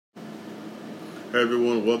Hey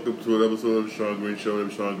everyone, welcome to an episode of the Sean Green Show. I'm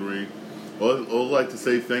Sean Green. I'd like to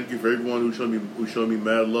say thank you for everyone who showed me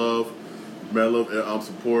mad love and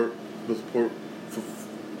support, the support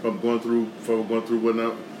from going through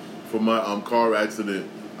whatnot for my car accident.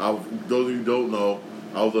 Those of you who don't know,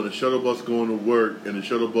 I was on a shuttle bus going to work, and the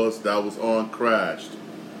shuttle bus that I was on crashed.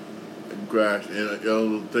 And I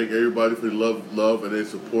thank everybody for the love and their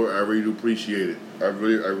support. I really do appreciate it. I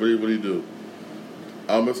really do.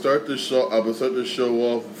 I'm gonna start the show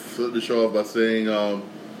off by saying,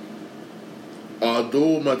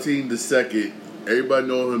 Abdul Mateen II. Everybody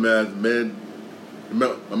know him as a man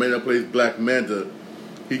that plays Black Manta.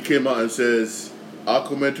 He came out and says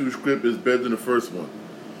Aquaman 2 script is better than the first one.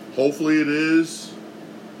 Hopefully it is.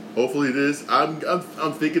 I'm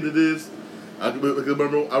thinking it is. I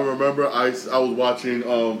remember I was watching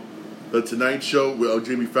the Tonight Show with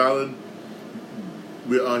Jimmy Fallon.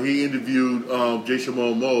 He interviewed Jason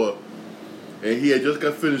Momoa, and he had just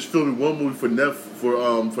got finished filming one movie for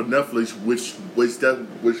Netflix, which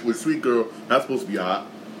Sweet Girl, not supposed to be hot.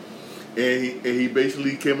 And he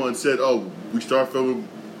basically came on and said, "Oh, we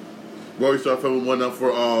already started filming one now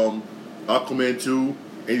for Aquaman 2,"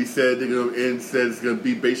 and he said it's gonna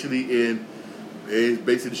be basically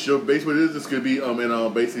the show. Basically, what it is, it's gonna be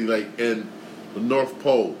basically like in the North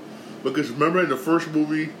Pole, because remember in the first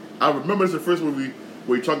movie,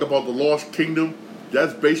 where he talked about the Lost Kingdom.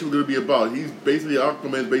 That's basically going to be about.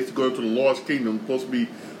 Aquaman's basically going to the Lost Kingdom, supposed to be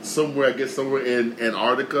somewhere in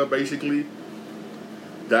Antarctica, basically.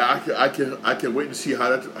 That I can wait to see how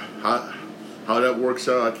that works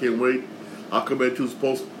out. I can't wait. Aquaman 2 is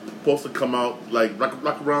supposed to come out like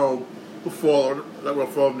around the fall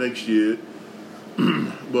of next year.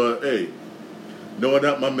 But hey, knowing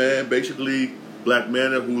that my man basically Black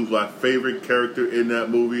Manta, who's my favorite character in that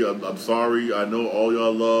movie. I'm sorry, I know all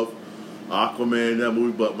y'all love Aquaman in that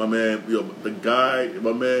movie, but my man,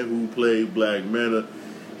 my man who played Black Manta,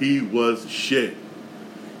 he was shit.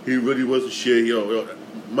 He really was a shit.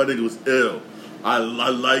 My nigga was ill. I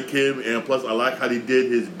like him, and plus I like how they did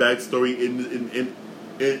his backstory in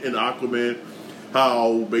Aquaman.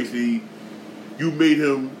 How basically you made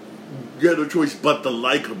him, you had no choice but to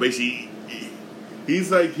like him. Basically, he's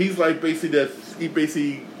like basically that. He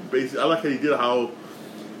basically, I like how he did how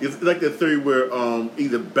it's like that theory where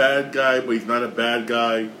he's a bad guy, but he's not a bad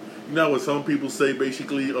guy. You know what some people say,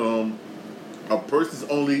 basically, a person's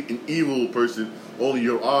only an evil person, only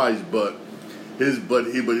your eyes, but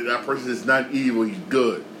that person is not evil, he's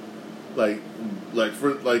good.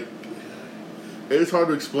 It's hard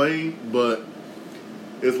to explain, but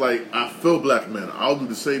it's like I feel Black Man. I'll do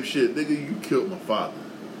the same shit. Nigga, you killed my father.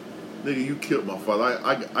 Nigga, you killed my father.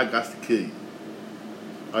 I got to kill you.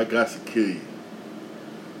 I got to kill you.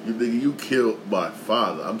 You killed my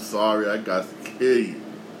father. I'm sorry, I got to kill you.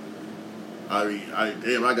 I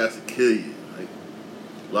got to kill you. Like,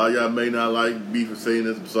 a lot of y'all may not like me for saying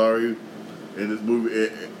this. I'm sorry. In this movie,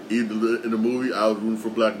 in the movie, I was rooting for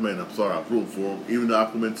Black Man. I'm sorry, I was rooting for him. Even though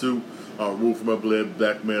Aquaman 2, I was rooting for my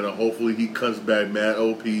Black Man. Hopefully, he comes back mad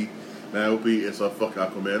OP, and so fuck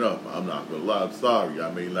Aquaman up. I'm not gonna lie. I'm sorry. I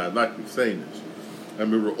mean, I like me saying this. I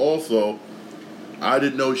remember also, I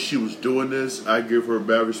didn't know she was doing this. I give her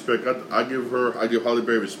bad respect. I give Halle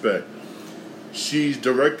Berry respect. She's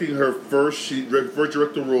directing her first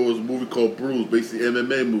director role is a movie called Bruise, basically an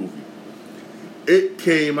MMA movie. It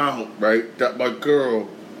came out, right, that my girl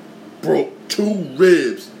broke 2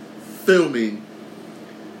 ribs filming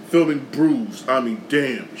Bruise. I mean,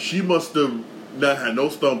 damn. She must have not had no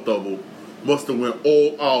stunt double. Must have went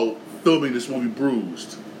all out filming this movie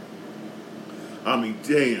Bruised. I mean,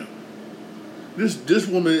 damn. This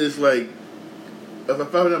woman is like,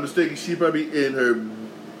 if I'm not mistaken, she probably in her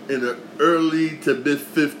early to mid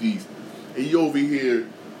 50s, and you over here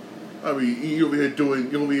doing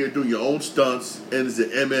your own stunts, and it's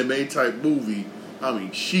an MMA type movie. I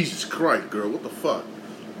mean, Jesus Christ, girl, what the fuck?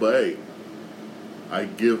 But hey, I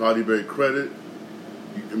give Halle Berry credit.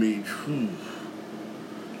 I mean,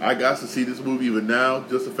 I got to see this movie even now.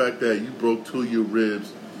 Just the fact that you broke 2 of your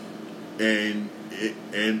ribs, and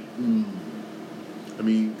I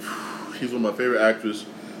mean, she's one of my favorite actors.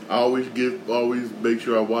 I always make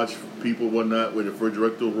sure I watch people whatnot with their first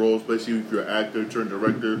directorial role, especially if you're an actor turned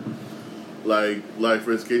director. Like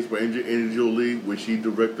for instance, for Angelina Jolie, when she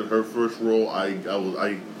directed her first role, I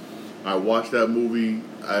watched that movie.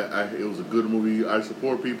 It was a good movie. I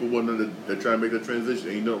support people that try to make that transition.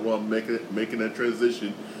 Ain't nothing wrong making that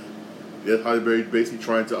transition. That Halle Berry basically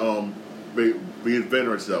trying to reinvent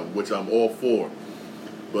herself, which I'm all for.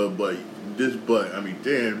 But I mean,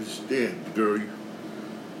 damn, girl,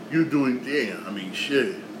 you doing damn. I mean,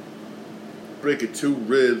 shit. breaking 2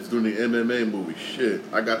 ribs during the MMA movie. Shit,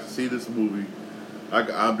 I got to see this movie.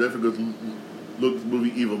 I'm definitely going to look this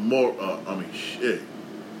movie even more up. I mean, shit.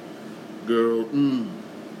 Girl,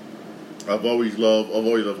 I've always loved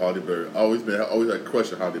Halle Berry. Always had a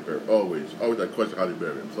crush on Halle Berry. Always had a crush on Halle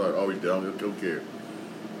Berry. I'm sorry, always did. I don't care.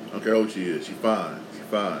 I don't care who she is. She's fine.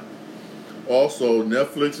 Also,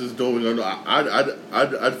 Netflix is doing.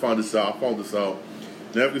 I found this out.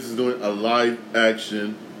 Netflix is doing a live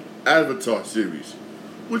action Avatar series,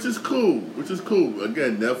 which is cool.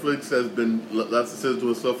 Again, Netflix has been lots of says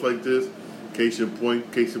doing stuff like this. Case in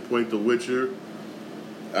point, The Witcher.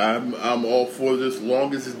 I'm all for this,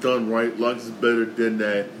 long as it's done right, long as it's better than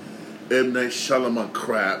that M. Night Shyamalan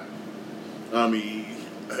crap. I mean,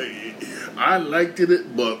 I liked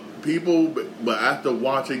it, but after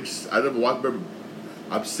watching, I never watched.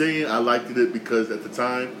 I'm saying I liked it because at the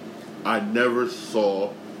time, I never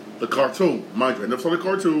saw the cartoon. Mind you, I never saw the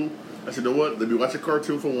cartoon. I said, you know what? Let me watch a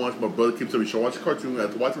cartoon for once. My brother keeps telling me, "Should watch a cartoon." I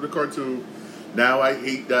have to watch the cartoon. Now I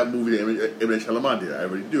hate that movie that M. Night Shyamalan did. I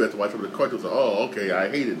already do. I have to watch the cartoon. So, okay, I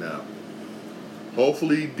hate it now.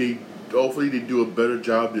 Hopefully they do a better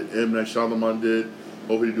job than M. Night Shyamalan did.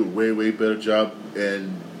 Hopefully they do a way better job.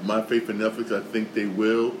 And my faith in Netflix, I think they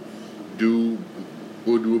will do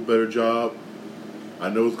a better job. I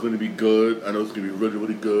know it's going to be good. I know it's going to be really,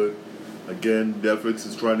 really good. Again, Netflix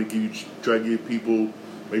is trying to give people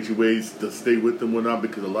major ways to stay with them or not,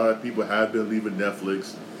 because a lot of people have been leaving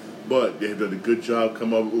Netflix. But they have done a good job.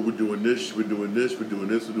 Come up, we're doing this. Trying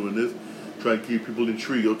to keep people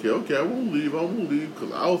intrigued. Okay, I won't leave.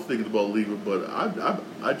 Because I was thinking about leaving, but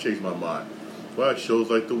I changed my mind. Why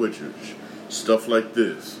shows like The Witcher, stuff like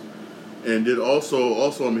this. And then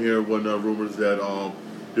also I'm hearing rumors that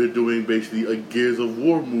they're doing basically a Gears of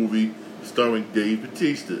War movie starring Dave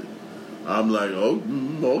Bautista. I'm like,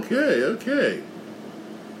 okay.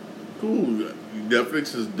 Cool.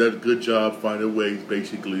 Netflix has done a good job finding ways,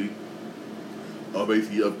 basically of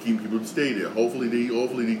keeping people to stay there. Hopefully they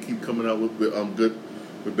keep coming out with good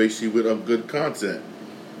content.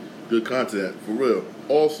 Good content for real.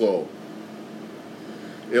 Also,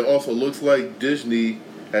 it also looks like Disney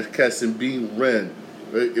has cast Sabine Wren.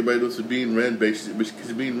 Right? Everybody knows Sabine Wren, basically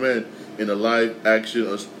Sabine Wren in a live action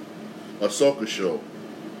Ahsoka show.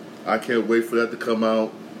 I can't wait for that to come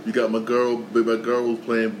out. You got my girl who's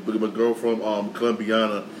playing, my girl from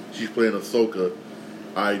Colombiana. She's playing Ahsoka.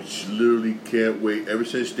 I literally can't wait. Ever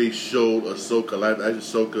since they showed Ahsoka, live action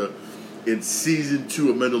Ahsoka, in season 2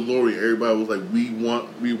 of Mandalorian, everybody was like, "We want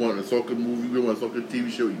an Ahsoka movie. We want an Ahsoka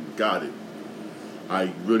TV show." You got it.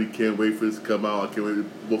 I really can't wait for this to come out. I can't wait.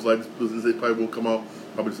 Most likely, it probably won't come out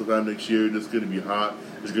probably sometime next year. It's going to be hot.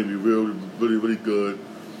 It's going to be really, really good.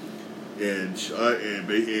 And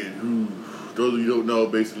those of you who don't know,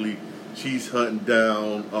 basically, she's hunting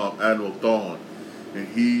down Admiral Thrawn, and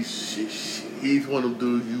he's one of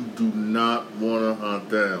those dudes you do not want to hunt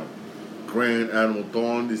down. Grand Admiral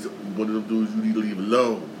Thrawn is one of those dudes you need to leave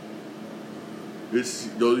alone. Those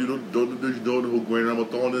of you don't know who Grand Admiral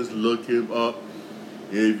Thrawn is, look him up.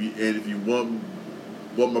 And if you want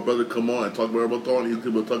my brother to come on and talk about Admiral Thrawn, he's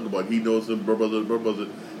going to talk about. He knows him. My brother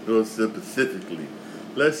knows him specifically.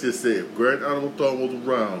 Let's just say if Grand Admiral Thrawn was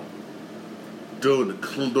around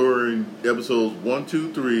during episodes 1,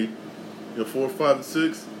 2, 3, and 4, 5, and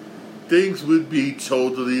 6, things would be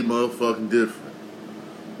totally motherfucking different.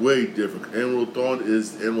 Way different. Admiral Thrawn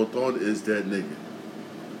is that nigga.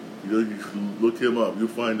 You look him up. You'll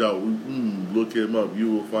find out. Look him up.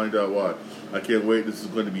 You will find out why. I can't wait. This is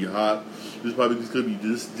going to be hot. This is probably going to be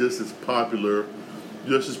just as popular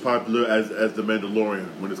as The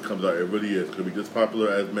Mandalorian when this comes out. It really is. It's going to be just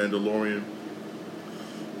popular as Mandalorian.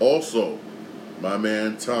 Also, my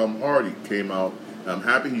man Tom Hardy came out. I'm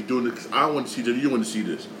happy he's doing this because I want to see this. You want to see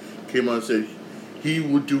this. Came out and said he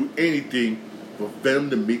would do anything for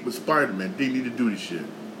Venom to meet with Spider-Man. They need to do this shit.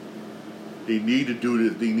 They need to do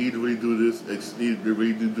this. They need to really do this. They need to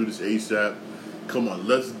really do this ASAP. Come on,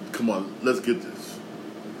 let's get this.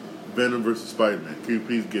 Venom versus Spider-Man. Can you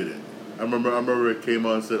please get it? I remember it came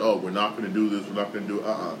out and said, "Oh, we're not going to do this. We're not going to do it."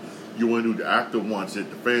 You want to do it. The actor wants it.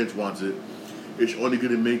 The fans wants it. It's only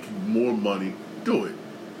going to make you more money. Do it.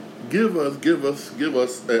 Give us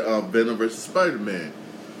a Venom versus Spider-Man.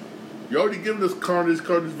 You already given us Carnage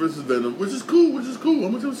versus Venom, which is cool. How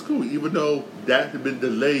much of it's cool? Even though that had been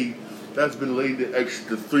delayed, that's been delayed the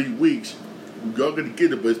extra 3 weeks. Y'all gonna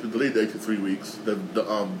get it, but it's been delayed the extra 3 weeks. The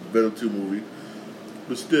Venom 2 movie,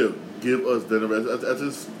 but still, give us Venom as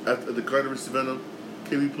the Carnage versus Venom.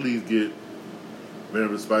 Can we please get Venom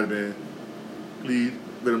versus Spider-Man? Please,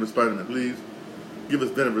 Venom versus Spider-Man. Please, give us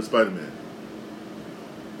Venom versus Spider-Man.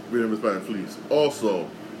 Venom versus Spider-Man, please. Also,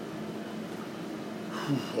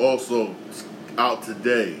 Also, out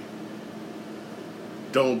today,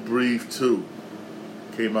 Don't Breathe 2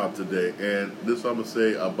 came out today. And this is what I'm going to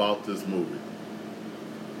say about this movie.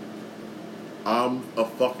 I'm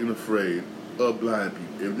fucking afraid of blind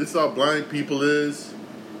people. If this is how blind people is,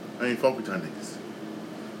 I ain't fuck with y'all niggas.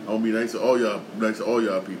 I'm gonna be nice to all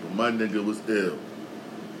y'all people. My nigga was ill.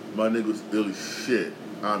 My nigga was ill as shit.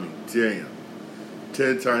 I mean, damn.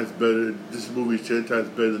 10 times better. This movie's 10 times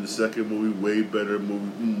better than the second movie. Way better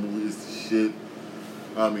movie is the shit.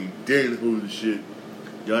 I mean, damn, this movie's the shit.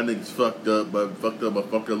 Y'all niggas fucked up. I fucked that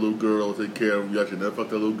little girl. I'll take care of y'all. Should never fuck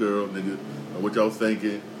that little girl, nigga. What y'all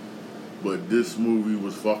thinking? But this movie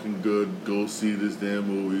was fucking good. Go see this damn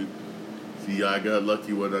movie. See, I got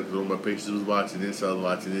lucky when all my patients was watching it, so I was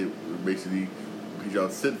watching it. Basically, because y'all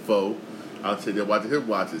sit for, I was sitting there watching him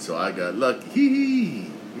watch it, so I got lucky.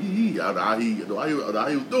 Hee. I know how he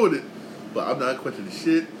was doing it, but I'm not questioning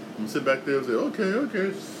shit. I'm gonna sit back there and say,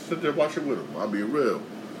 okay, sit there watch it with him. I'll be real.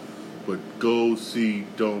 But go see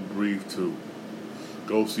Don't Breathe 2.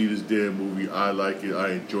 Go see this damn movie. I like it.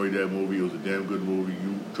 I enjoyed that movie. It was a damn good movie.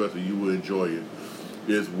 Trust me, you will enjoy it.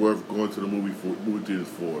 It's worth going to the movie theaters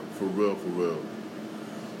for. For real.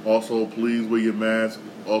 Also, please wear your mask.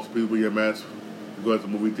 Go to the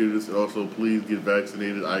movie theaters. And also, please get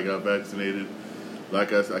vaccinated. I got vaccinated.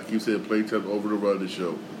 Like I keep saying, play times over the run of the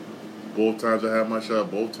show. Both times I had my shot.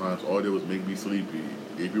 Both times, all they was make me sleepy.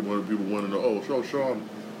 If people want to know, Sean,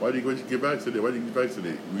 why did you get vaccinated? Why did you get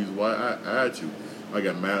vaccinated? The reason why I had to. I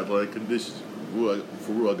got mad underlying conditions.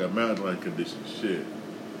 For real, I got mad underlying conditions. Shit.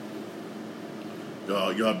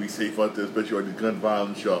 Y'all be safe out there, especially on the gun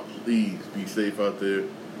violence. Y'all, please be safe out there.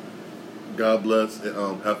 God bless,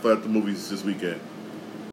 and have fun at the movies this weekend.